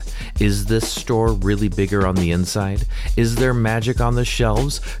Is this store really bigger on the inside? Is there magic on the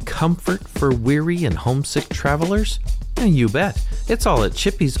shelves? Comfort for weary and homesick travelers? You bet. It's all at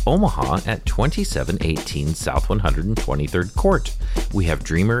Chippy's Omaha at 2718 South 123rd Court. We have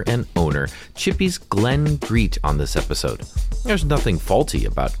dreamer and owner Chippy's Glenn Greet on this episode. There's nothing faulty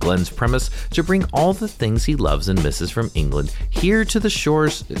about Glenn's premise to bring all the things he loves and misses from England here to the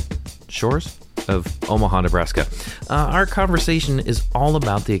shores of Omaha, Nebraska. Our conversation is all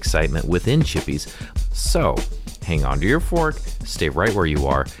about the excitement within Chippy's. So hang on to your fork, stay right where you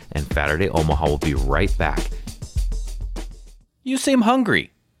are, and Saturday Omaha will be right back. You seem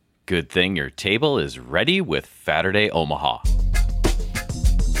hungry. Good thing your table is ready with Saturday Omaha.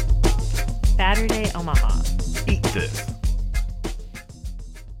 Saturday Omaha. Eat this.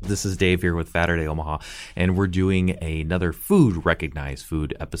 This is Dave here with Saturday Omaha, and we're doing another recognized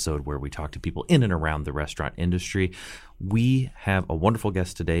food episode where we talk to people in and around the restaurant industry. We have a wonderful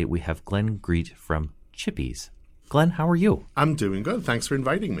guest today. We have Glenn Greet from Chippy's. Glenn, how are you? I'm doing good. Thanks for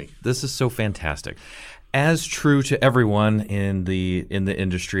inviting me. This is so fantastic. As true to everyone in the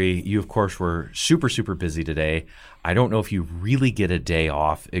industry, you, of course, were super, super busy today. I don't know if you really get a day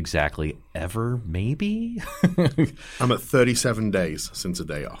off exactly ever, maybe? I'm at 37 days since a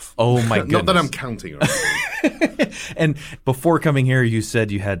day off. Oh, my goodness. Not that I'm counting or anything. And before coming here, you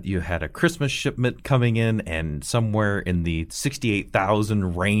said you had a Christmas shipment coming in and somewhere in the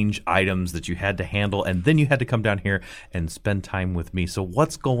 68,000 range items that you had to handle, and then you had to come down here and spend time with me. So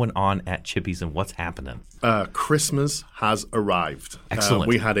what's going on at Chippy's and what's happening? Christmas has arrived. Excellent.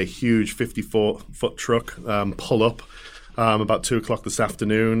 We had a huge 54-foot truck pull up about 2 o'clock this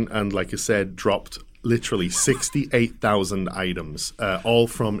afternoon, and like I said, dropped literally 68,000 items, all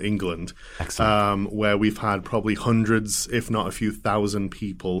from England. Excellent. Where we've had probably hundreds, if not a few thousand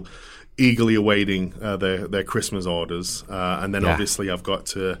people eagerly awaiting their Christmas orders. And then obviously I've got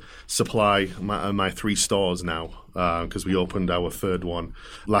to supply my 3 stores now because we opened our third one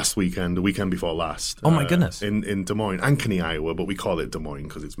last weekend, the weekend before last. Oh, my goodness. In Des Moines, Ankeny, Iowa, but we call it Des Moines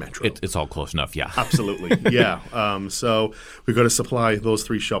because it's metro. It's all close enough, yeah. Absolutely, yeah. So we've got to supply those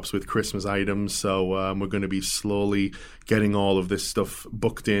 3 shops with Christmas items. So we're going to be slowly getting all of this stuff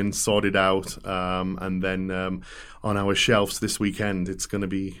booked in, sorted out, and then on our shelves this weekend. It's going to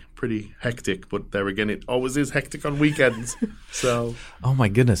be pretty hectic, but there again, it always is hectic on weekends. So, oh my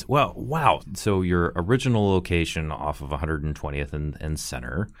goodness! Well, wow. So your original location off of 120th and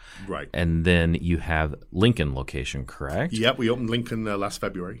Center, right? And then you have Lincoln location, correct? Yep, we opened Lincoln last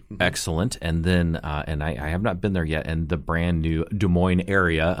February. Mm-hmm. Excellent. And then, and I have not been there yet, and the brand new Des Moines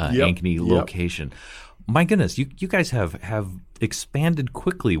area, Ankeny location. My goodness, you guys have expanded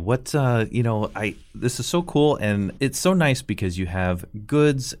quickly. What this is so cool, and it's so nice because you have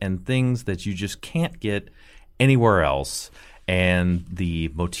goods and things that you just can't get anywhere else. And the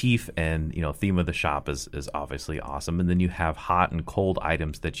motif and theme of the shop is obviously awesome. And then you have hot and cold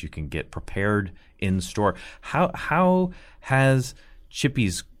items that you can get prepared in store. How has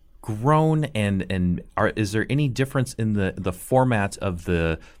Chippy's grown, and is there any difference in the formats of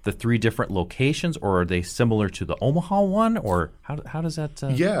the 3 different locations, or are they similar to the Omaha one, or how does that?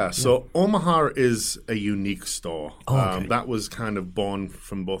 So Omaha is a unique store. Oh, okay. That was kind of born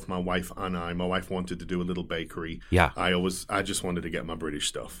from both my wife and I. My wife wanted to do a little bakery. Yeah, I just wanted to get my British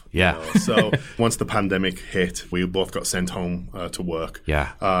stuff. Yeah. So once the pandemic hit, we both got sent home to work.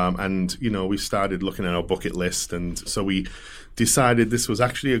 Yeah. And we started looking at our bucket list, and so we decided this was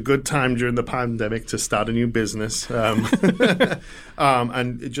actually a good time during the pandemic to start a new business,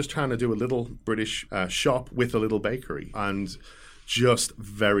 and just trying to do a little British shop with a little bakery. And just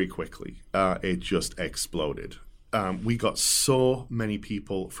very quickly, it just exploded. We got so many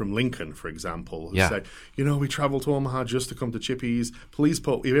people from Lincoln, for example, who said, we traveled to Omaha just to come to Chippy's. Please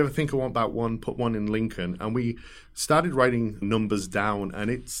if you ever think about one, put one in Lincoln. And we started writing numbers down, and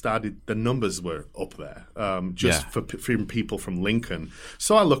the numbers were up there for people from Lincoln.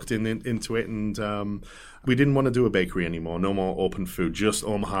 So I looked into it, and we didn't want to do a bakery anymore. No more open food. Just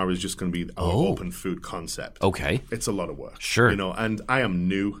Omaha is just going to be our open food concept. Okay. It's a lot of work. Sure. And I am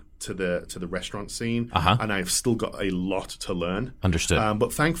new to the restaurant scene, and I've still got a lot to learn. Understood.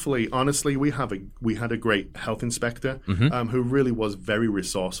 But thankfully, honestly, we had a great health inspector who really was very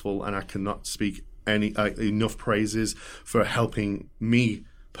resourceful, and I cannot speak enough praises for helping me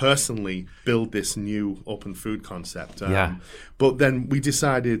personally build this new open food concept. But then we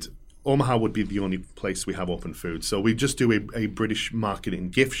decided Omaha would be the only place we have open food. So we just do a British marketing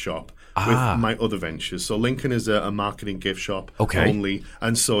gift shop with my other ventures. So Lincoln is a marketing gift shop only,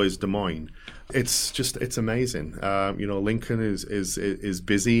 and so is Des Moines. It's amazing. Lincoln is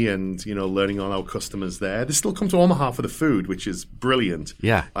busy and, learning all our customers there. They still come to Omaha for the food, which is brilliant.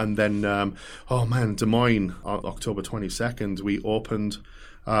 Yeah. And then, Des Moines, on October 22nd, we opened.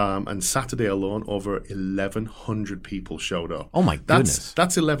 And Saturday alone, over 1,100 people showed up. Oh, my goodness.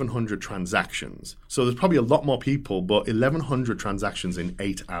 That's 1,100 transactions. So there's probably a lot more people, but 1,100 transactions in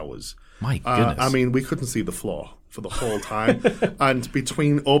 8 hours. My goodness. We couldn't see the floor for the whole time. And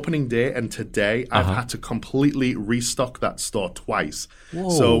between opening day and today, I've had to completely restock that store twice.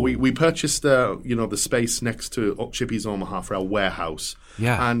 Whoa. So we purchased the space next to Chippy's Omaha for our warehouse.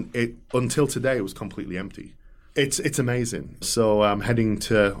 Yeah. And until today, it was completely empty. It's amazing. So I'm heading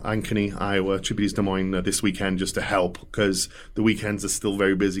to Ankeny, Iowa, Chippy's Des Moines this weekend just to help because the weekends are still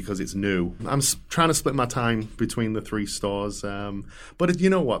very busy because it's new. I'm trying to split my time between the 3 stores. But you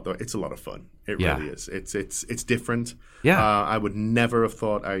know what, though? It's a lot of fun. It really is. It's different. Yeah. I would never have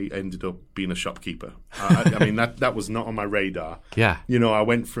thought I ended up being a shopkeeper. That was not on my radar. Yeah. I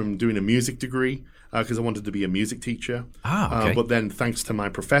went from doing a music degree because I wanted to be a music teacher. Okay. But then thanks to my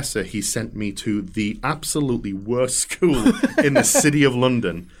professor, he sent me to the absolutely worst school in the city of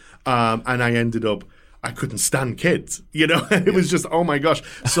London. And I ended up, I couldn't stand kids. It was just, oh my gosh.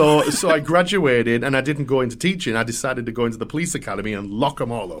 So I graduated and I didn't go into teaching. I decided to go into the police academy and lock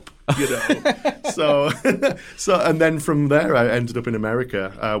them all up. So and then from there I ended up in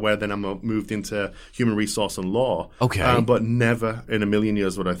America, where then I moved into human resource and law. Okay. But never in a million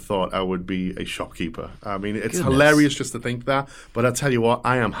years would I thought I would be a shopkeeper. It's Goodness. hilarious just to think that. But I tell you what,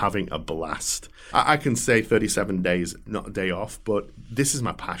 I am having a blast. I can say 37 days, not a day off, but this is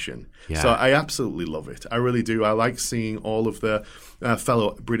my passion. Yeah. So I absolutely love it. I really do. I like seeing all of the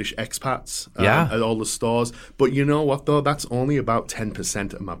fellow British expats at all the stores. But you know what, though? That's only about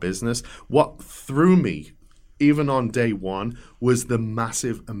 10% of my business. What threw me, even on day one, was the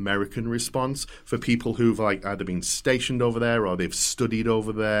massive American response for people who've either been stationed over there or they've studied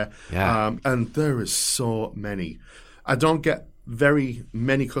over there. Yeah. And there is so many. I don't get very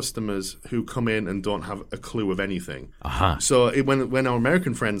many customers who come in and don't have a clue of anything. So when our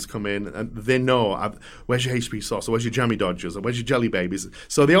American friends come in, they know, where's your HP sauce, or where's your Jammy Dodgers, or where's your Jelly Babies?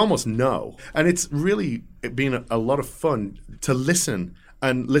 So they almost know. And it's really been a lot of fun to listen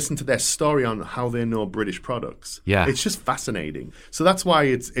to their story on how they know British products. Yeah. It's just fascinating. So that's why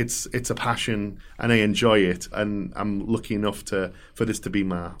it's a passion and I enjoy it, and I'm lucky enough for this to be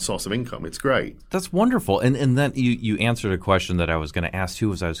my source of income. It's great. That's wonderful. And then you answered a question that I was going to ask too.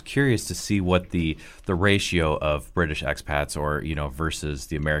 Was I was curious to see what the ratio of British expats or versus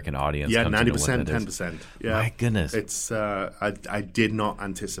the American audience. Yeah, comes 90%, into what it is. 10%. Yeah, my goodness. It's I did not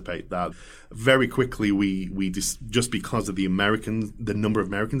anticipate that. Very quickly, we just because of the number of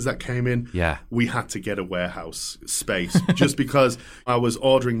Americans that came in, we had to get a warehouse space just because I was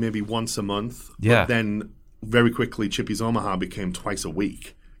ordering maybe once a month. But then very quickly, Chippy's Omaha became twice a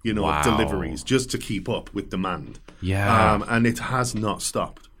week. Deliveries just to keep up with demand. Yeah, and it has not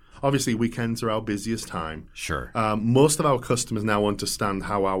stopped. Obviously, weekends are our busiest time. Sure. Most of our customers now understand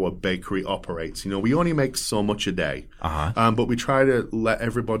how our bakery operates. We only make so much a day, but we try to let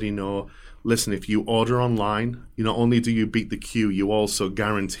everybody know, listen, if you order online, not only do you beat the queue, you also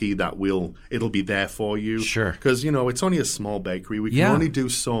guarantee that it'll be there for you. Sure. Because, it's only a small bakery. We can only do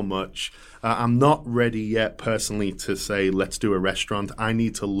so much. I'm not ready yet personally to say, let's do a restaurant. I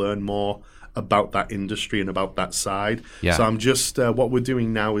need to learn more about that industry and about that side. Yeah. So I'm just, what we're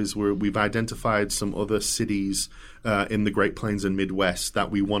doing now is we've identified some other cities in the Great Plains and Midwest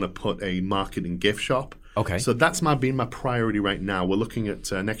that we want to put a marketing gift shop. Okay. So that's been my priority right now. We're looking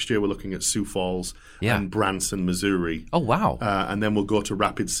at, next year we're looking at Sioux Falls and Branson, Missouri. Oh, wow. And then we'll go to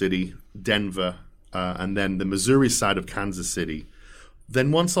Rapid City, Denver, and then the Missouri side of Kansas City.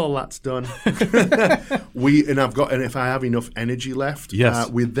 Then once all that's done, if I have enough energy left,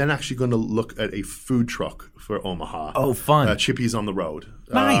 we're then actually going to look at a food truck for Omaha. Oh, fun. Chippy's on the Road.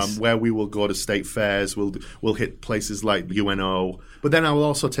 Nice. Where we will go to state fairs. We'll hit places like UNO. But then I will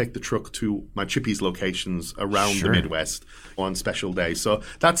also take the truck to my Chippy's locations around the Midwest on special days. So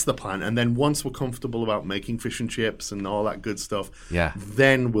that's the plan. And then once we're comfortable about making fish and chips and all that good stuff,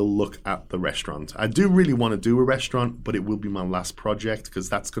 then we'll look at the restaurant. I do really want to do a restaurant, but it will be my last project because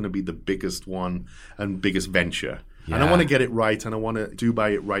that's going to be the biggest one and biggest venture. And I want to get it right, and I want to do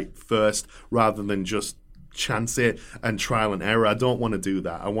it right first rather than just chance it and trial and error. I don't want to do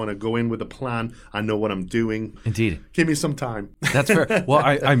that. I want to go in with a plan. I know what I'm doing. Indeed. Give me some time. That's fair. Well,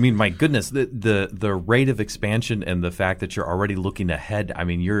 I mean, my goodness, the rate of expansion and the fact that you're already looking ahead. I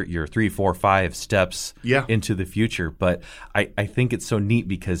mean, you're 3, 4, 5 steps into the future. But I think it's so neat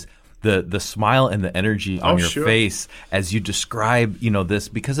because the smile and the energy on your face as you describe, this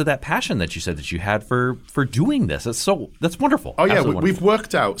because of that passion that you said that you had for doing this. That's wonderful. Oh yeah, Absolutely we've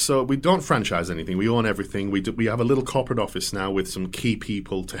worked out. So we don't franchise anything. We own everything. We have a little corporate office now with some key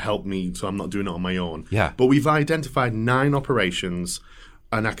people to help me, so I'm not doing it on my own. Yeah. But we've identified 9 operations,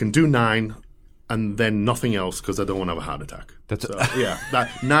 and I can do 9. And then nothing else because I don't want to have a heart attack. That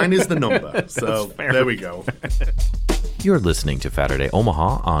 9 is the number. So there we go. You're listening to Saturday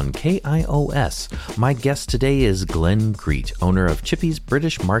Omaha on KIOS. My guest today is Glenn Greet, owner of Chippy's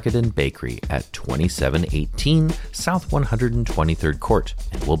British Market and Bakery at 2718 South 123rd Court.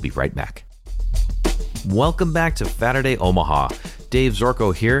 And we'll be right back. Welcome back to Saturday Omaha. Dave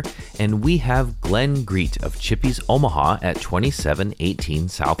Zorko here, and we have Glenn Greet of Chippy's Omaha at 2718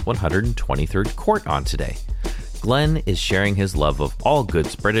 South 123rd Court on today. Glenn is sharing his love of all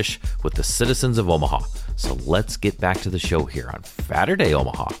goods British with the citizens of Omaha. So let's get back to the show here on Saturday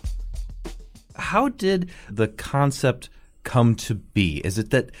Omaha. How did the concept come to be? Is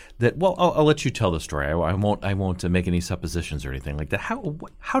it that well, I'll let you tell the story. I won't make any suppositions or anything like that.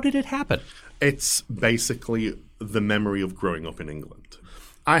 How did it happen? It's basically the memory of growing up in England.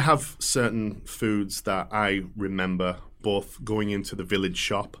 I have certain foods that I remember both going into the village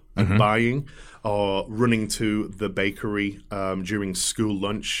shop and buying or running to the bakery during school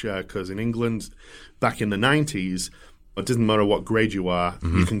lunch because in England back in the 90s, it doesn't matter what grade you are,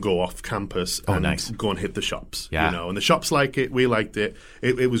 you can go off campus and go and hit the shops. Yeah. And the shops like it, we liked it.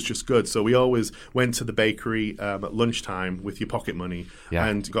 It was just good. So we always went to the bakery at lunchtime with your pocket money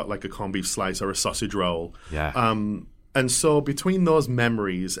and got like a corned beef slice or a sausage roll. Yeah. And so between those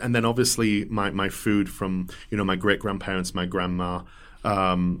memories and then obviously my food from, my great-grandparents, my grandma,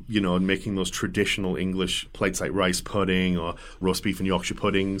 and making those traditional English plates like rice pudding or roast beef and Yorkshire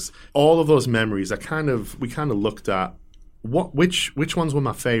puddings, all of those memories, we kind of looked at which ones were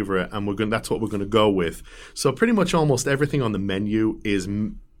my favorite, and that's what we're going to go with. So pretty much almost everything on the menu is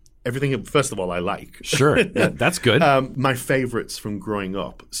everything, first of all, I like. Sure, that's good. My favorites from growing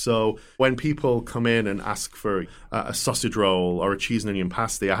up. So when people come in and ask for a sausage roll or a cheese and onion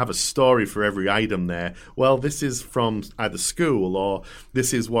pasty, I have a story for every item there. Well, this is from either school or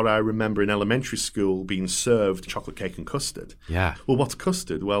this is what I remember in elementary school being served, chocolate cake and custard. Yeah. Well, what's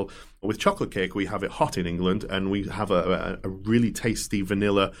custard? Well, with chocolate cake, we have it hot in England, and we have a really tasty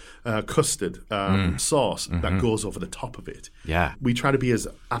vanilla custard sauce that goes over the top of it. Yeah. We try to be as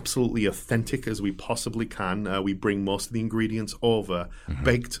absolutely authentic as we possibly can. We bring most of the ingredients over,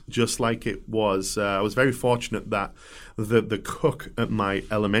 baked just like it was. I was very fortunate that the cook at my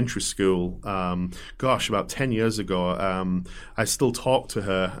elementary school, about 10 years ago, I still talk to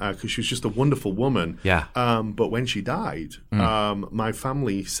her because she was just a wonderful woman. Yeah. But when she died, my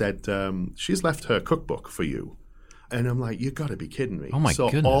family said, she's left her cookbook for you. And I'm like, you got to be kidding me. Oh, my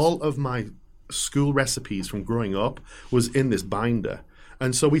goodness. All of my school recipes from growing up was in this binder.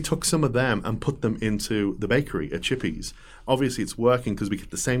 And so we took some of them and put them into the bakery at Chippy's. Obviously, it's working because we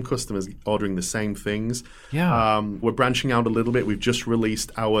get the same customers ordering the same things. Yeah. We're branching out a little bit. We've just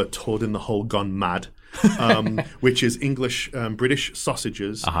released our Toad in the Hole Gone Mad, which is English British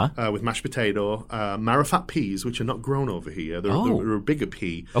sausages with mashed potato, marrowfat peas, which are not grown over here. They're a bigger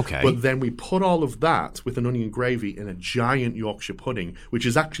pea. Okay. But then we put all of that with an onion gravy in a giant Yorkshire pudding, which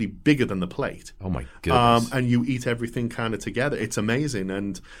is actually bigger than the plate. Oh, my goodness. And you eat everything kind of together. It's amazing.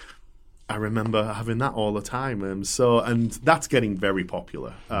 And I remember having that all the time. And that's getting very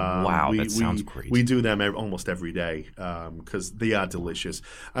popular. Wow, that sounds great. We do them almost every day because they are delicious.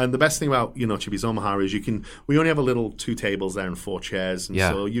 And the best thing about, Chippy's Omaha is we only have a little 2 tables there and 4 chairs. And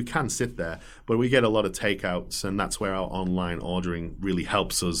so you can sit there. But we get a lot of takeouts, and that's where our online ordering really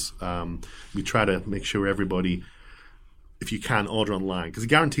helps us. We try to make sure everybody, if you can, order online because it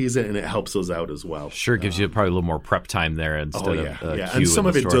guarantees it and it helps us out as well. Sure, gives you probably a little more prep time there instead of queue and some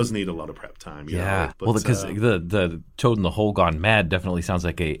of it store. does need a lot of prep time. Well, because the Toad in the Hole Gone Mad definitely sounds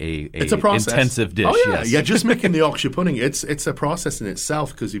like it's a process. Intensive dish. Oh yeah, yes. yeah. Just making the Yorkshire pudding, it's a process in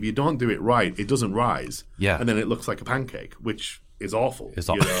itself because if you don't do it right, it doesn't rise. Yeah, and then it looks like a pancake, which is awful.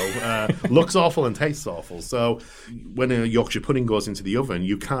 Looks awful and tastes awful. So when a Yorkshire pudding goes into the oven,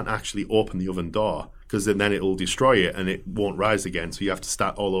 you can't actually open the oven door because then it will destroy it and it won't rise again. So you have to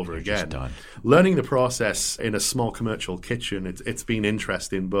start all over again. Done. Learning the process in a small commercial kitchen, it's been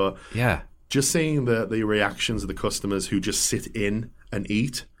interesting, but just seeing the reactions of the customers who just sit in and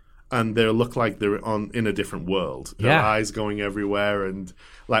eat and they look like they're in a different world. Their eyes going everywhere, and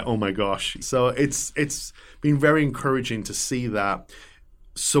like, oh my gosh. So it's been very encouraging to see that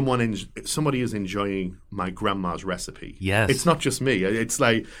somebody is enjoying my grandma's recipe. Yes. It's not just me. It's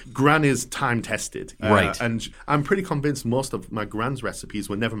like Gran is time tested. Right. And I'm pretty convinced most of my Gran's recipes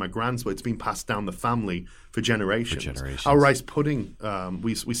were never my Gran's, but it's been passed down the family for generations. Our rice pudding,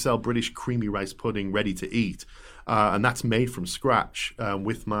 we sell British creamy rice pudding ready to eat. And that's made from scratch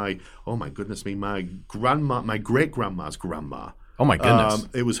with my grandma, my great grandma's grandma. Oh my goodness!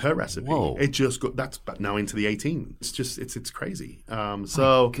 It was her recipe. Whoa. It just got that's now into the 18. It's just it's crazy.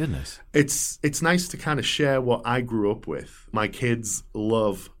 So my goodness, it's nice to kind of share what I grew up with. My kids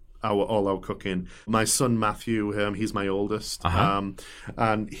love all our cooking. My son Matthew, he's my oldest,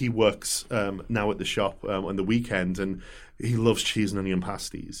 and he works now at the shop on the weekend, and he loves cheese and onion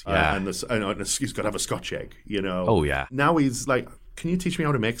pasties. Yeah, and he's got to have a Scotch egg. Oh yeah. Now he's like, can you teach me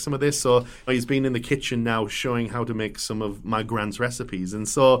how to make some of this? So he's been in the kitchen now showing how to make some of my Gran's recipes. And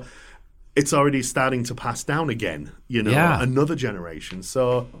so it's already starting to pass down again, another generation.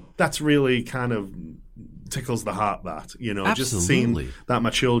 So that's really kind of tickles the heart that, just seeing that my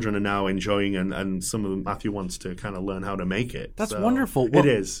children are now enjoying and some of them, Matthew wants to kind of learn how to make it. That's so wonderful. Well, it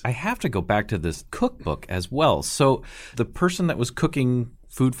is. I have to go back to this cookbook as well. So the person that was cooking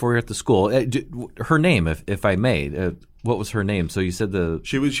food for you at the school, her name, if I may, what was her name? So you said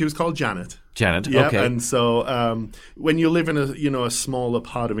she was called Janet. Janet. Yeah, okay. And so when you live in a smaller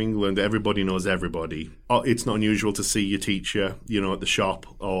part of England, everybody knows everybody. It's not unusual to see your teacher, at the shop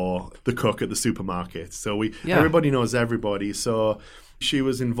or the cook at the supermarket. So everybody knows everybody. So she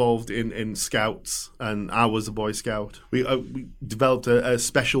was involved in Scouts, and I was a Boy Scout. We developed a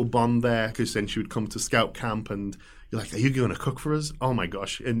special bond there because then she would come to Scout camp and you're like, are you going to cook for us? Oh my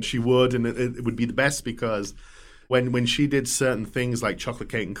gosh. And she would, and it would be the best because when she did certain things like chocolate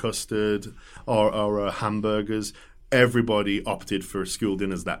cake and custard or hamburgers, everybody opted for school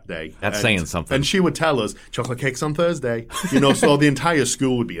dinners that day. That's saying something. And she would tell us, chocolate cake's on Thursday. So the entire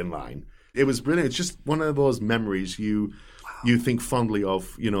school would be in line. It was brilliant. It's just one of those memories you think fondly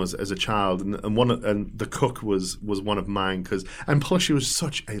of, as a child, and the cook was one of mine and plus she was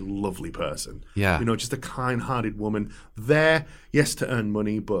such a lovely person. Yeah, just a kind-hearted woman there, yes, to earn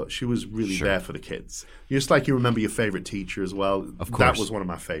money, but she was really there for the kids. Just like you remember your favorite teacher as well. Of course, that was one of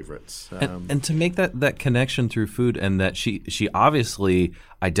my favorites. And to make that connection through food, and that she obviously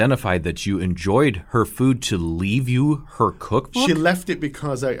identified that you enjoyed her food to leave you her cookbook. She left it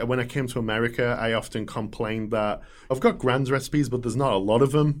because when I came to America, I often complained that I've got Gran's recipes, but there's not a lot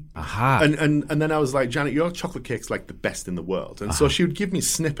of them. And then I was like, Janet, your chocolate cake's like the best in the world. And so she would give me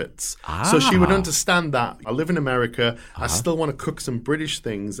snippets. So she would understand that I live in America. I still want to cook some British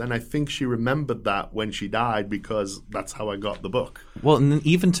things. And I think she remembered that when she died because that's how I got the book. Well, and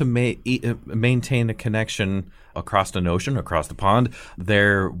even to maintain a connection across an ocean, across the pond,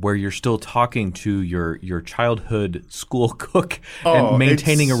 there where you're still talking to your childhood school cook and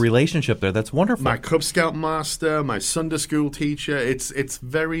maintaining a relationship there. That's wonderful. My Cub Scout master, my Sunday school teacher. It's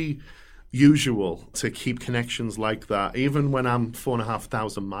very usual to keep connections like that, even when I'm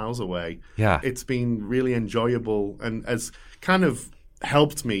 4,500 miles away. Yeah, it's been really enjoyable and has kind of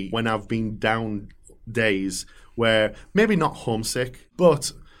helped me when I've been down days where maybe not homesick,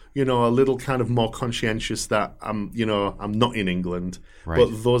 but a little kind of more conscientious that I'm not in England. Right.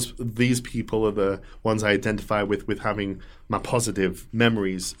 But these people are the ones I identify with having my positive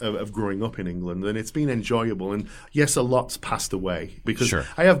memories of growing up in England. And it's been enjoyable. And yes, a lot's passed away because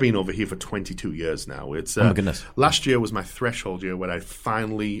I have been over here for 22 years now. It's oh my goodness. Last year was my threshold year where I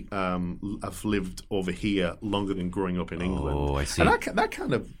finally have lived over here longer than growing up in England. Oh, I see. And that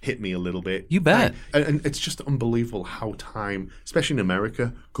kind of hit me a little bit. You bet. And it's just unbelievable how time, especially in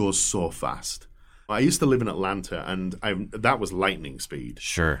America, goes so fast. I used to live in Atlanta, and that was lightning speed.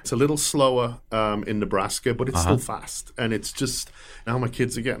 Sure. It's a little slower in Nebraska, but it's still fast. And it's just, now my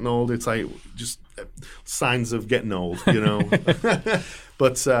kids are getting old, it's like just signs of getting old,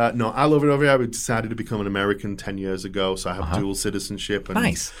 But no, I love it over here. I decided to become an American 10 years ago, so I have dual citizenship. And,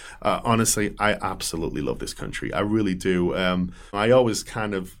 nice. Honestly, I absolutely love this country. I really do. I always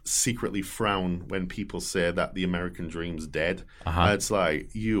kind of secretly frown when people say that the American dream's dead. It's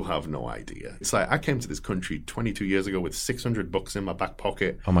like, you have no idea. It's like, I came to this country 22 years ago with 600 books in my back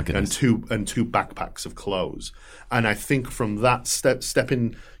pocket. Oh my goodness. And two backpacks of clothes. And I think from that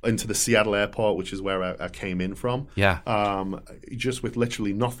stepping into the Seattle airport, which is where I came in from. Just with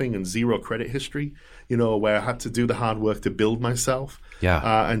literally nothing and zero credit history, where I had to do the hard work to build myself.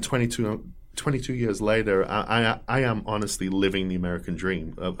 And 22 22 years later, I am honestly living the American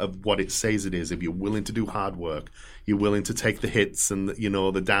dream of what it says it is. If you're willing to do hard work, you're willing to take the hits and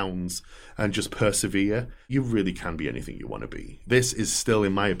the downs and just persevere, you really can be anything you want to be. This is still,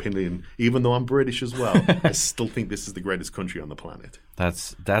 in my opinion, even though I'm British as well, I still think this is the greatest country on the planet.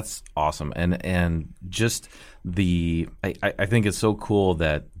 That's awesome, and just I think it's so cool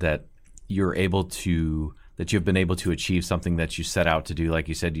that you're able to. That you've been able to achieve something that you set out to do. Like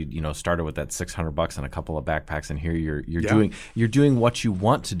you said, you started with that $600 and a couple of backpacks, and here you're doing what you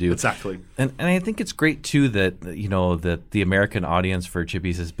want to do. Exactly. And I think it's great too that that the American audience for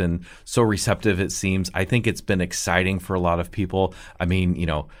Chippies has been so receptive. It seems. I think it's been exciting for a lot of people. I mean,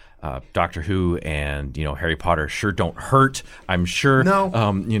 Doctor Who and Harry Potter sure don't hurt. I'm sure.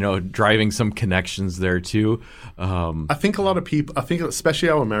 No. Driving some connections there too. I think a lot of people, especially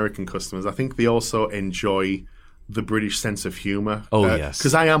our American customers, I think they also enjoy the British sense of humor. Oh yes,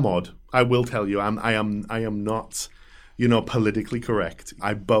 because I am odd. I will tell you, I am not. Politically correct.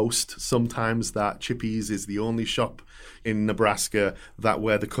 I boast sometimes that Chippies is the only shop in Nebraska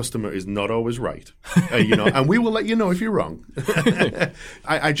where the customer is not always right. And we will let you know if you're wrong.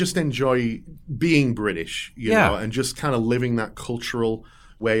 I just enjoy being British, know, and just kind of living that cultural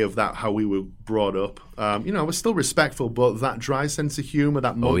way of that, how we were brought up. We're still respectful, but that dry sense of humor,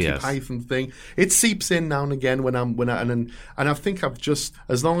 that Monty Python thing, it seeps in now and again and I think I've just,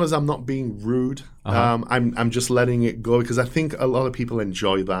 as long as I'm not being rude, I'm just letting it go, because I think a lot of people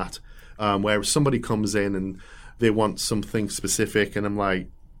enjoy that, where somebody comes in and they want something specific, and I'm like,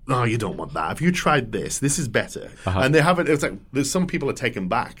 no, you don't want that. Have you tried this? This is better. And they haven't. It's like there's some people are taken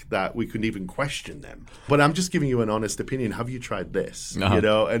back that we couldn't even question them. But I'm just giving you an honest opinion. Have you tried this?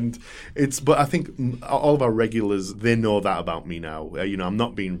 And it's. But I think all of our regulars, they know that about me now. I'm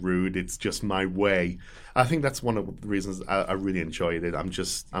not being rude. It's just my way. I think that's one of the reasons I really enjoyed it.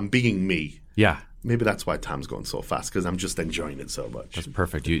 I'm being me. Yeah. Maybe that's why time's going so fast, because I'm just enjoying it so much. That's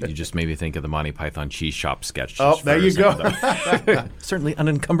perfect. You just made me think of the Monty Python cheese shop sketch. Oh, there you go. Certainly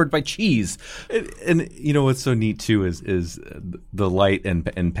unencumbered by cheese. And what's so neat too is the light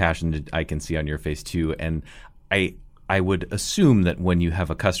and passion that I can see on your face too. And I would assume that when you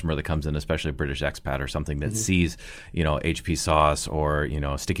have a customer that comes in, especially a British expat or something that sees, HP sauce or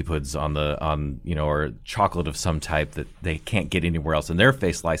sticky puds or chocolate of some type that they can't get anywhere else, and their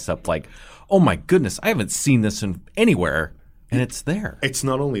face lights up like, oh my goodness, I haven't seen this anywhere, and it's there. It's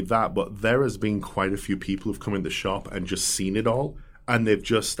not only that, but there has been quite a few people who've come in the shop and just seen it all, and they've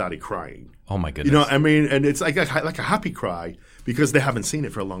just started crying. Oh my goodness! And it's like a happy cry because they haven't seen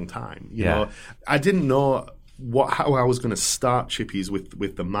it for a long time. You know, I didn't know how I was going to start Chippies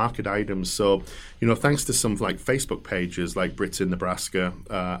with the market items. So, thanks to some like Facebook pages like Brits in Nebraska,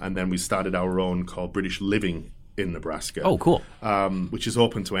 and then we started our own called British Living in Nebraska. Oh, cool. Which is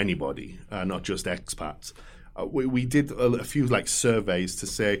open to anybody, not just expats. We did a few like surveys to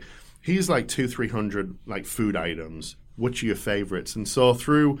say, here's like 200-300 like food items. Which are your favorites? And so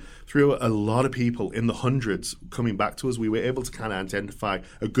through a lot of people in the hundreds coming back to us, we were able to kind of identify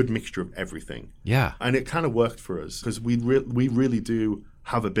a good mixture of everything. Yeah. And it kind of worked for us because we really do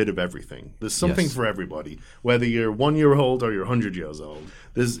have a bit of everything. There's something for everybody, whether you're 1 year old or you're 100 years old.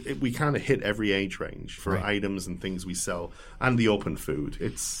 We kind of hit every age range for items and things we sell, and the open food.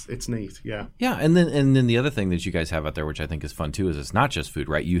 It's neat, yeah. Yeah, and then the other thing that you guys have out there, which I think is fun too, is it's not just food,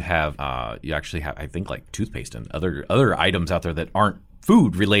 right? You have you actually have, I think, like toothpaste and other items out there that aren't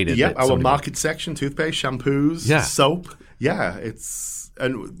food related. Yeah, our market section: toothpaste, shampoos, soap. Yeah,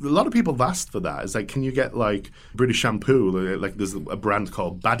 and a lot of people have asked for that. It's like, can you get like British shampoo? Like there's a brand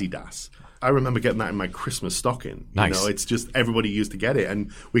called Badidas. I remember getting that in my Christmas stocking. Nice. It's just everybody used to get it,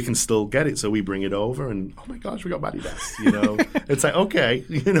 and we can still get it. So we bring it over, and oh my gosh, we got Badidas. It's like, okay,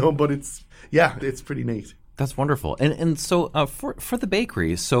 but it's pretty neat. That's wonderful. And so for the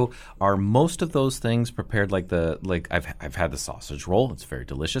bakery, so are most of those things prepared like I've had the sausage roll. It's very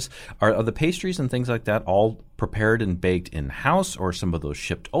delicious. Are the pastries and things like that all prepared and baked in-house, or some of those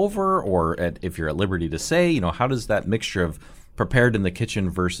shipped over, or if you're at liberty to say, how does that mixture of prepared in the kitchen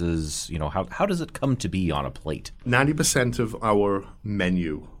versus, how does it come to be on a plate? 90% of our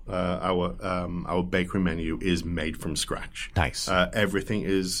menu, our bakery menu is made from scratch. Nice. Everything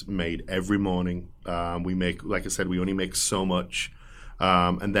is made every morning. We make, like I said, we only make so much.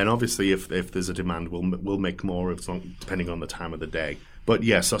 And then obviously if there's a demand, we'll make more depending on the time of the day. But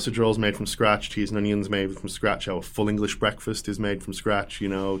yeah, sausage rolls made from scratch, cheese and onions made from scratch. Our full English breakfast is made from scratch,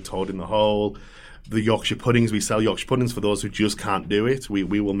 toad in the hole. The Yorkshire puddings, we sell Yorkshire puddings for those who just can't do it. We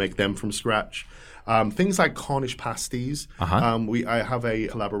will make them from scratch. Things like Cornish pasties. I have a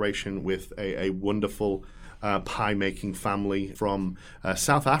collaboration with a wonderful pie making family from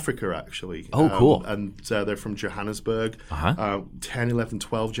South Africa, actually. Oh, cool. And they're from Johannesburg. 10, 11,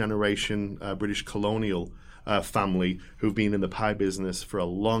 12 generation British colonial family who've been in the pie business for a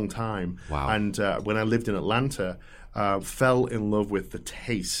long time. Wow. And when I lived in Atlanta, fell in love with the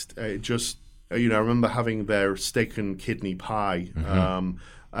taste. I remember having their steak and kidney pie.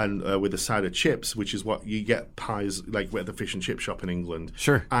 And with a side of chips, which is what you get pies like at the fish and chip shop in England.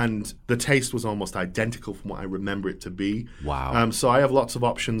 Sure. And the taste was almost identical from what I remember it to be. Wow. So I have lots of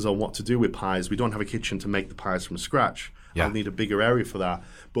options on what to do with pies. We don't have a kitchen to make the pies from scratch. Yeah. I'll need a bigger area for that.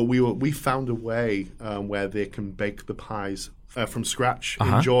 But we found a way where they can bake the pies from scratch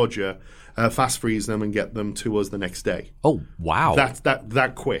in Georgia, fast freeze them, and get them to us the next day. Oh, wow. That's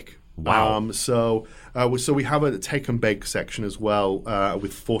that quick. Wow. So we have a take and bake section as well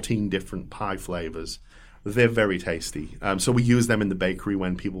with 14 different pie flavors. They're very tasty. So we use them in the bakery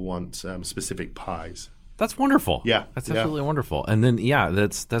when people want specific pies. That's wonderful. Yeah, that's absolutely wonderful. And then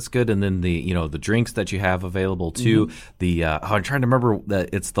that's good. And then the drinks that you have available too. The I'm trying to remember that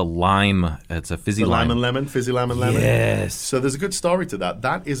it's the lime. It's a fizzy lime. Lime and lemon, fizzy lime and lemon. Yes. So there's a good story to that.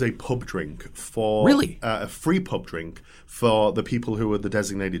 That is a pub drink for a free pub drink for the people who are the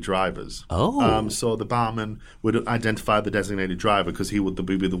designated drivers. Oh. So the barman would identify the designated driver because he would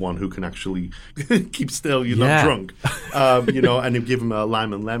be the one who can actually keep still. You're not drunk. And he'd give him a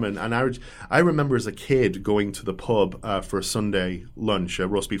lime and lemon. And I remember as a kid going to the pub for a Sunday lunch,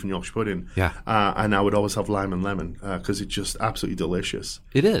 roast beef and Yorkshire pudding. Yeah. And I would always have lime and lemon because it's just absolutely delicious.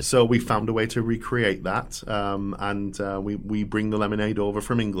 It is. So we found a way to recreate that, and we bring the lemonade over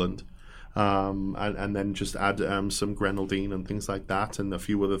from England. And then just add some grenadine and things like that, and a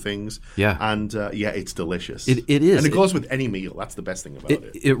few other things. Yeah, and it's delicious. It is, and it goes with any meal. That's the best thing about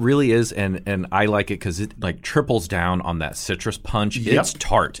it. It really is, and I like it because it like triples down on that citrus punch. Yep. It's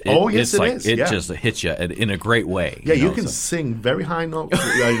tart. Yes, it is. It just hits you in a great way. Yeah, you can sing very high notes.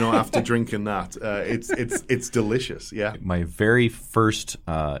 After drinking that, it's delicious. Yeah, my very first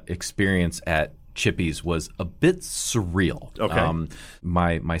experience at Chippy's was a bit surreal. Okay.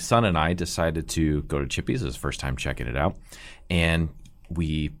 My son and I decided to go to Chippy's. It was the first time checking it out. And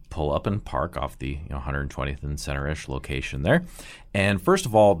we pull up and park off the 120th and Center-ish location there. And first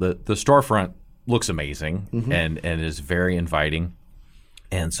of all, the storefront looks amazing and is very inviting.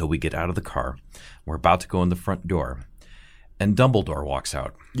 And so we get out of the car. We're about to go in the front door. And Dumbledore walks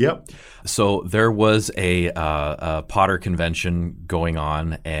out. Yep. So there was a Potter convention going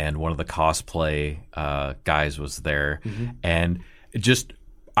on, and one of the cosplay guys was there, and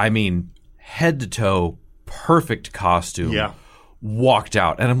head to toe, perfect costume. Yeah. Walked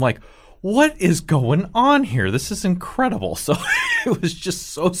out, and I'm like, what is going on here? This is incredible. So it was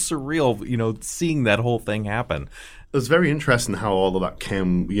just so surreal, seeing that whole thing happen. It was very interesting how all of that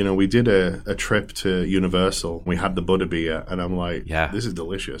came. We did a trip to Universal. We had the Butterbeer, and I'm like, this is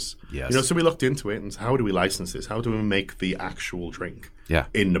delicious. Yes. So we looked into it, and how do we license this? How do we make the actual drink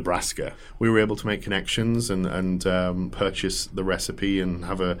in Nebraska? We were able to make connections and purchase the recipe and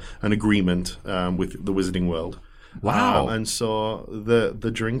have an agreement with the Wizarding World. Wow. And so the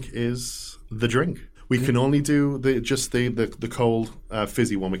drink is the drink. We can only do the cold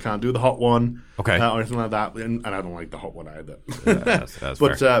fizzy one. We can't do the hot one, or anything like that. And I don't like the hot one either. That's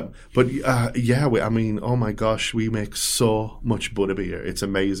fair. Oh my gosh, we make so much butterbeer. It's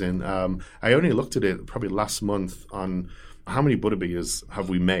amazing. I only looked at it probably last month on how many butterbeers have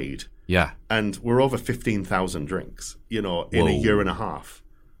we made. Yeah, and we're over 15,000 drinks. In a year and a half.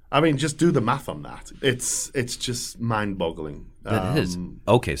 Just do the math on that. It's just mind-boggling. That is.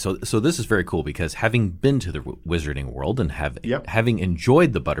 Okay, so this is very cool because having been to the Wizarding World and having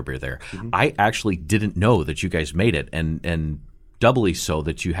enjoyed the butterbeer there, I actually didn't know that you guys made it, and doubly so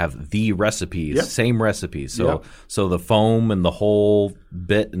that you have the recipes, same recipes. So the foam and the whole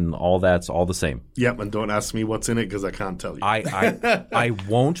bit and all that's all the same. Yep, and don't ask me what's in it because I can't tell you. I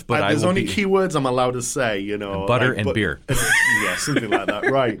won't, but there's only keywords I'm allowed to say, butter and beer. Yeah, something like that,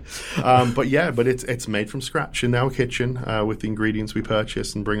 right. But it's made from scratch in our kitchen with the ingredients we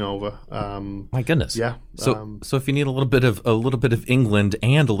purchase and bring over. My goodness. Yeah. So if you need a little bit of England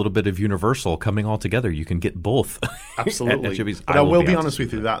and a little bit of Universal coming all together, you can get both. Absolutely. But I will be honest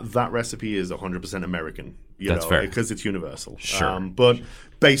with you, that recipe is 100% American. That's fair. Because it's Universal. Sure. But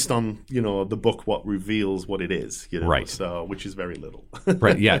based on, the book, what reveals what it is. Right. So, which is very little.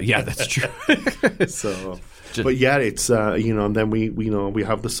 Right. Yeah, that's true. It's, and then we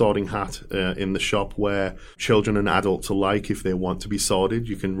have the sorting hat in the shop where children and adults alike, if they want to be sorted,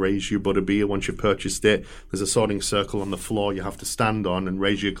 you can raise your butterbeer once you've purchased it. There's a sorting circle on the floor you have to stand on and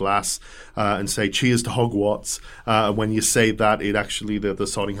raise your glass and say, cheers to Hogwarts. When you say that, it actually, the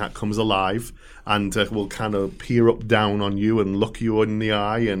sorting hat comes alive. and will kind of peer up down on you and look you in the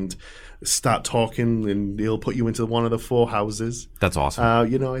eye and start talking, and he'll put you into one of the 4 houses. That's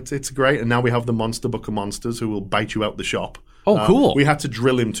awesome. It's great. And now we have the Monster Book of Monsters who will bite you out the shop. Oh, cool. We had to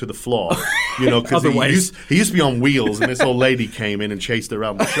drill him to the floor, because he used to be on wheels, and this old lady came in and chased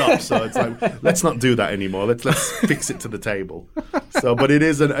around the shop. So it's like, let's not do that anymore. Let's fix it to the table. So, but it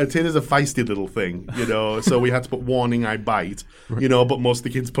is a feisty little thing, So we had to put warning, I bite, but most of the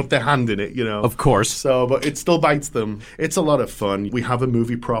kids put their hand in it, Of course. So, but it still bites them. It's a lot of fun. We have a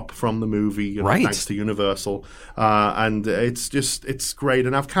movie prop from the movie, right, thanks to Universal, and it's great.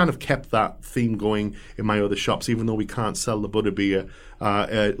 And I've kind of kept that theme going in my other shops, even though we can't sell the Butterbeer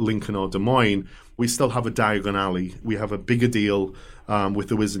at Lincoln or Des Moines. We still have a Diagon Alley. We have a bigger deal with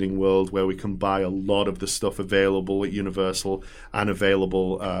the Wizarding World, where we can buy a lot of the stuff available at Universal and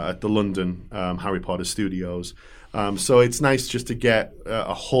available at the London Harry Potter Studios. So it's nice just to get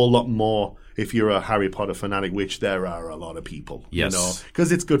a whole lot more if you're a Harry Potter fanatic, which there are a lot of people. Yes.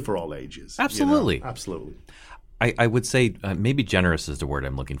 Because it's good for all ages. Absolutely. Absolutely. I would say maybe generous is the word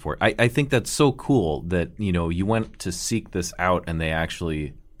I'm looking for. I think that's so cool that, you went to seek this out and they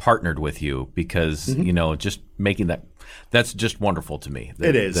actually partnered with you, because, just making that's just wonderful to me.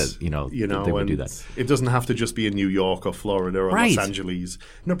 It is. That they would do that. It doesn't have to just be in New York or Florida or right. Los Angeles.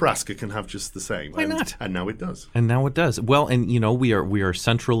 Nebraska can have just the same. Why not? And now it does. Well, and we are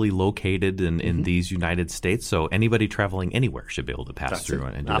centrally located in these United States, so anybody traveling anywhere should be able to pass through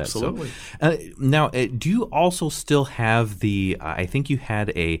and do Absolutely. that. So, now, do you also still have the? I think you had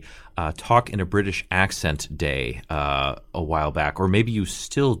a talk in a British accent day a while back, or maybe you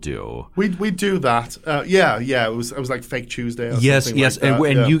still do. We do that. Yeah. It was like Fake Tuesday. Or yes, something like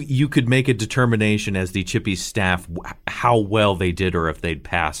that. And you could make a determination as the Chippy staff how well they did, or if they'd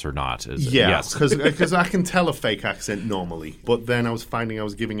pass or not. Yes, because I can tell a fake accent normally, but then I was finding I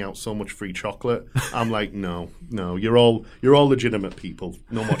was giving out so much free chocolate. I'm like, no, you're all legitimate people.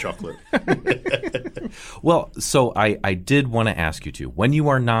 No more chocolate. Well, so I did want to ask you when you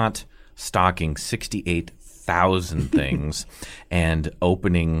are not stocking 68,000 things and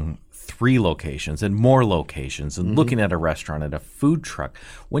opening 3 locations and more locations and looking at a restaurant and a food truck,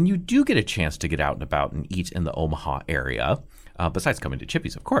 when you do get a chance to get out and about and eat in the Omaha area, besides coming to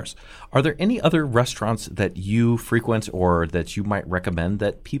Chippy's, of course, are there any other restaurants that you frequent or that you might recommend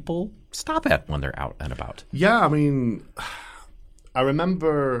that people stop at when they're out and about? Yeah, I mean, I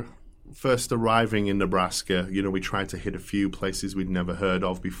remember first arriving in Nebraska, we tried to hit a few places we'd never heard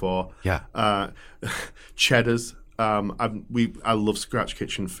of before. Yeah. Cheddar's. I love Scratch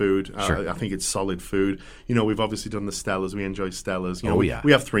Kitchen food. Sure. I think it's solid food. We've obviously done the Stellas. We enjoy Stellas.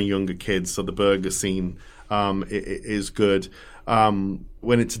 We have 3 younger kids, so the burger scene is good. When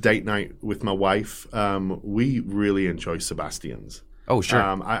it's a date night with my wife, we really enjoy Sebastian's. Oh, sure.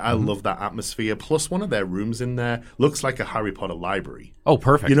 I love that atmosphere. Plus, one of their rooms in there looks like a Harry Potter library. Oh,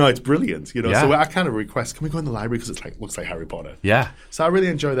 perfect. It's brilliant. Yeah. So I kind of request, can we go in the library because looks like Harry Potter. Yeah. So I really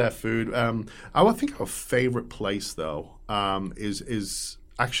enjoy their food. I think our favorite place though is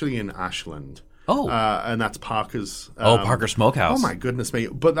actually in Ashland. Oh. And that's Parker's. Parker Smokehouse. Oh my goodness me!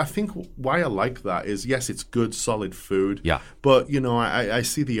 But I think why I like that is yes, it's good, solid food. Yeah. But I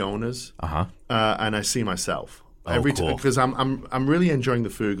see the owners. And I see myself. Cool. Because I'm really enjoying the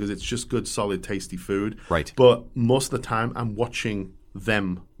food because it's just good, solid, tasty food. Right. But most of the time, I'm watching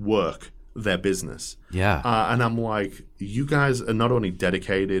them work their business. Yeah. And I'm like, you guys are not only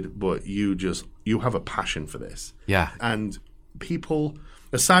dedicated, but you have a passion for this. Yeah. And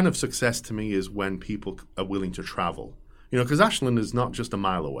a sign of success to me is when people are willing to travel. Because Ashland is not just a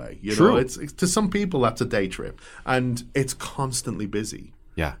mile away. True. It's to some people that's a day trip, and it's constantly busy.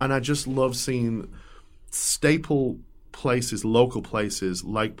 Yeah. And I just love seeing staple places, local places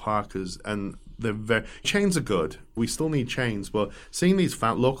like Parker's, and chains are good. We still need chains, but seeing these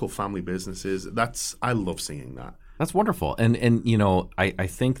local family businesses, I love seeing that. That's wonderful. And I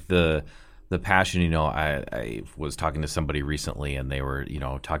think the passion, I was talking to somebody recently and they were,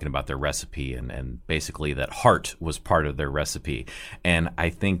 talking about their recipe and basically that heart was part of their recipe. And I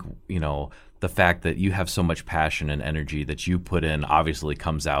think, the fact that you have so much passion and energy that you put in obviously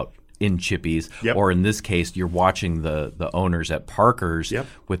comes out in Chippy's, yep. Or in this case, you're watching the owners at Parker's, yep.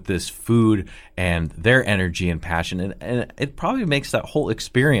 with this food and their energy and passion, and it probably makes that whole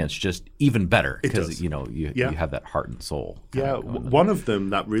experience just even better because you have that heart and soul. Yeah, one of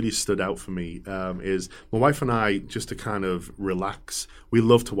them that really stood out for me is my wife and I, just to kind of relax, we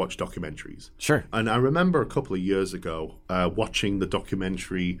love to watch documentaries. Sure. And I remember a couple of years ago watching the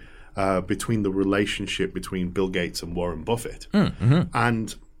documentary between the relationship between Bill Gates and Warren Buffett,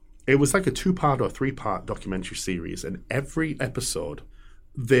 and it was like a 2-part or 3-part documentary series, and every episode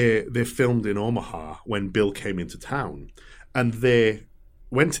they filmed in Omaha when Bill came into town, and they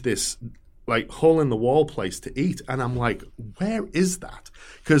went to this like hole-in-the-wall place to eat, and I'm like, where is that?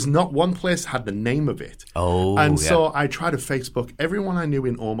 Because not one place had the name of it. Oh, and so I tried to Facebook everyone I knew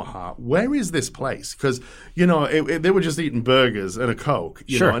in Omaha. Where is this place? Because they were just eating burgers and a Coke.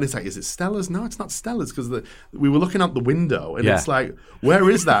 You know, and it's like, is it Stella's? No, it's not Stella's, because we were looking out the window, and it's like, where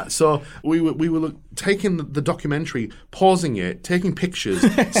is that? So we were taking the documentary, pausing it, taking pictures,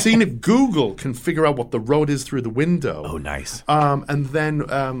 seeing if Google can figure out what the road is through the window. Oh, nice. And then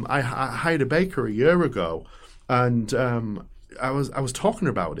I hired a baker a year ago, and I was talking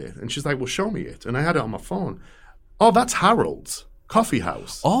about it, and she's like, well, show me it. And I had it on my phone. Oh, that's Harold's Coffee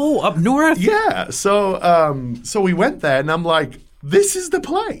House. Oh, up north? Yeah. So we went there, and I'm like, this is the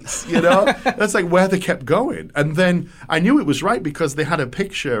place, That's like where they kept going. And then I knew it was right because they had a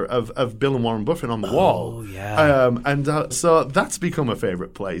picture of Bill and Warren Buffett on the wall. Oh, yeah. So that's become a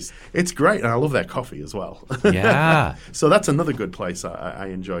favorite place. It's great, and I love their coffee as well. Yeah. So that's another good place I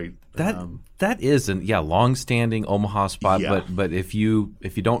enjoy. That is a long-standing Omaha spot, but if you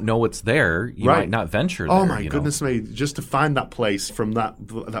don't know what's there, you might not venture there. Oh my goodness me! Just to find that place from that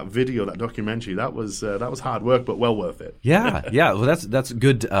video, that documentary, that was hard work, but well worth it. Yeah. Well, that's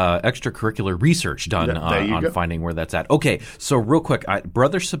good extracurricular research done on finding where that's at. Okay, so real quick,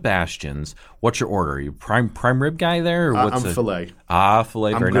 Brother Sebastian's. What's your order? Are you prime rib guy there? Or I'm filet.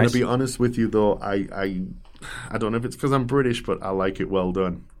 Filet. I'm going to be honest with you though. I don't know if it's because I'm British, but I like it well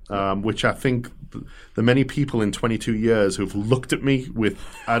done. Which I think the many people in 22 years who've looked at me with,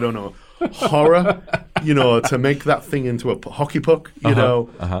 I don't know, horror, to make that thing into a hockey puck,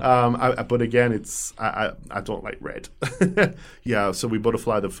 but again, I don't like red. So we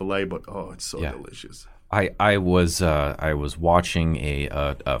butterfly the filet, but it's so delicious. I was watching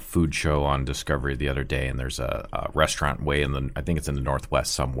a food show on Discovery the other day, and there's a restaurant I think it's in the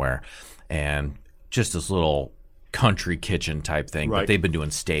Northwest somewhere, and just this little country kitchen type thing, but they've been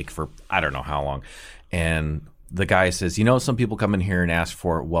doing steak for I don't know how long. And the guy says, some people come in here and ask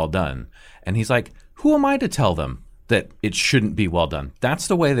for it well done. And he's like, who am I to tell them that it shouldn't be well done? That's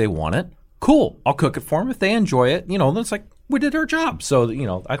the way they want it. Cool. I'll cook it for them. If they enjoy it, then it's like, we did our job. So,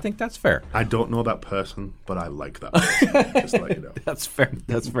 I think that's fair. I don't know that person, but I like that person. Just to let you know. That's fair.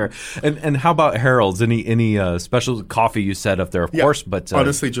 That's fair. And how about Harold's? Any special coffee you set up there, of course, but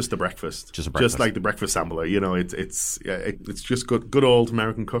honestly, just the breakfast. Just like the breakfast sampler. It's just good old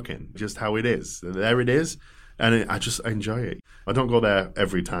American cooking, just how it is. There it is. And I enjoy it. I don't go there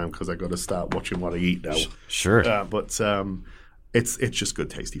every time because I got to start watching what I eat now. Sure. But it's just good,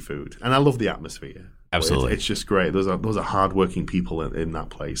 tasty food. And I love the atmosphere. Absolutely. It's just great. Those are hardworking people in that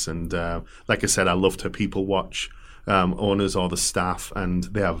place. And like I said, I love to people watch owners or the staff, and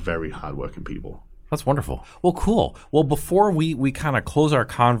they are very hardworking people. That's wonderful. Well, cool. Well, before we kind of close our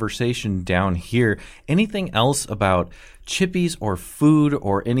conversation down here, anything else about Chippy's or food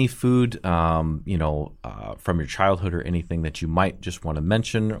or any food, from your childhood or anything that you might just want to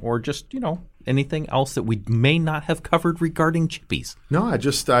mention, or just, anything else that we may not have covered regarding Chippy's? No, I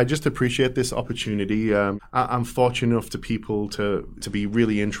just appreciate this opportunity. I'm fortunate enough to be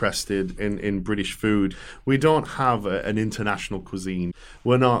really interested in British food. We don't have an international cuisine.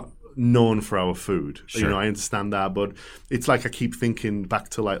 We're not known for our food. Sure. I understand that, but it's like I keep thinking back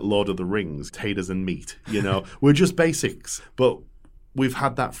to like Lord of the Rings, taters and meat. We're just basics, but we've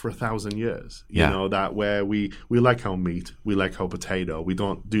had that for 1,000 years. That where we like our meat, we like our potato, we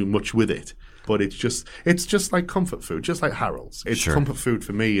don't do much with it. But it's just like comfort food, just like Harold's. It's comfort food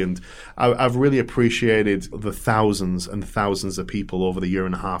for me, and I've really appreciated the thousands and thousands of people over the year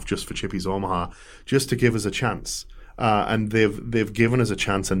and a half just for Chippy's Omaha, just to give us a chance. And they've given us a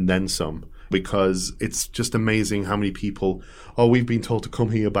chance and then some, because it's just amazing how many people, we've been told to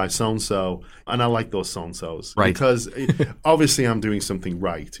come here by so-and-so, and I like those so-and-sos. Right. Because obviously I'm doing something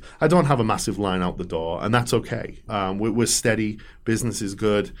right. I don't have a massive line out the door, and that's okay. We're steady, business is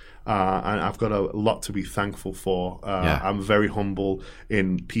good, and I've got a lot to be thankful for. I'm very humble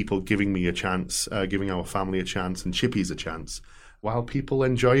in people giving me a chance, giving our family a chance, and Chippy's a chance. While people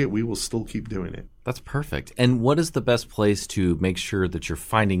enjoy it, we will still keep doing it. That's perfect. And what is the best place to make sure that you're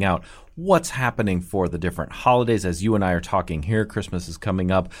finding out what's happening for the different holidays? As you and I are talking here, Christmas is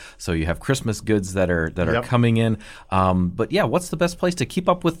coming up, so you have Christmas goods that are coming in. But yeah, what's the best place to keep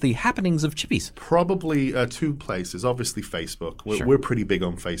up with the happenings of Chippy's? Probably two places. Obviously, Facebook. We're pretty big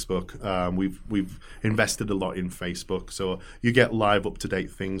on Facebook. We've invested a lot in Facebook, so you get live, up-to-date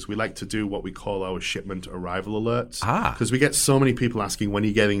things. We like to do what we call our shipment arrival alerts, because we get so many people asking, when are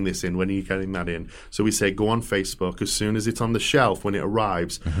you getting this in? When are you getting that in? So we say, go on Facebook. As soon as it's on the shelf, when it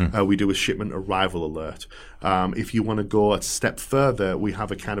arrives, we do a shipment arrival alert. If you want to go a step further, we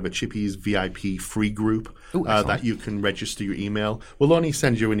have a kind of a Chippies VIP free group that you can register your email. We'll only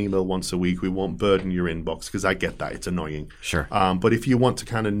send you an email once a week. We won't burden your inbox because I get that. It's annoying. Sure. But if you want to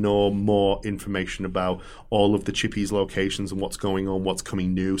kind of know more information about all of the Chippies locations and what's going on, what's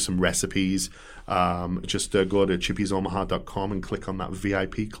coming new, some recipes, just go to chippiesomaha.com and click on that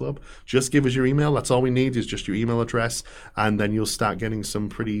VIP club. Just give us your email. That's all we need is just your email address, and then you'll start getting some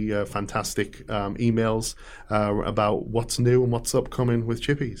pretty fantastic emails about what's new and what's upcoming with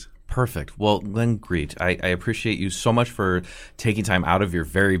Chippies. Perfect. Well, Glenn Greet, I appreciate you so much for taking time out of your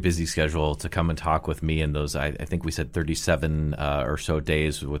very busy schedule to come and talk with me in those, I think we said 37 or so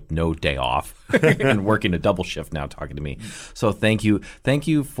days with no day off and working a double shift now talking to me. So thank you. Thank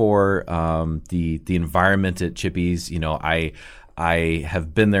you for the environment at Chippies. You know, I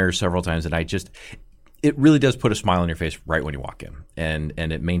have been there several times, and it really does put a smile on your face right when you walk in, and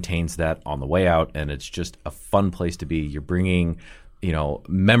it maintains that on the way out, and it's just a fun place to be. You're bringing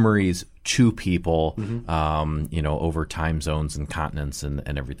memories to people, over time zones and continents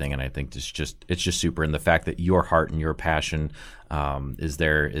and everything. And I think it's just super. And the fact that your heart and your passion is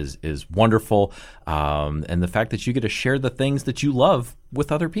there is wonderful. And the fact that you get to share the things that you love with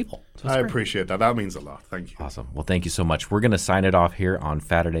other people. So I appreciate that. That means a lot. Thank you. Awesome. Well, thank you so much. We're going to sign it off here on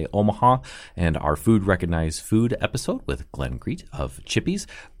Saturday Omaha and our Food Recognized Food episode with Glenn Greet of Chippies.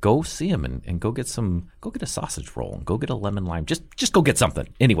 Go see him and go get a sausage roll and go get a lemon lime. Just go get something.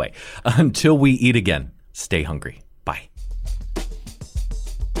 Anyway, until we eat again, stay hungry. Bye.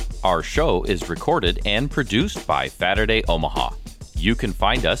 Our show is recorded and produced by Saturday Omaha. You can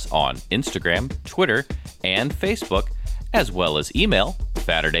find us on Instagram, Twitter, and Facebook, as well as email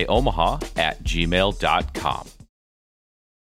SaturdayOmaha@gmail.com.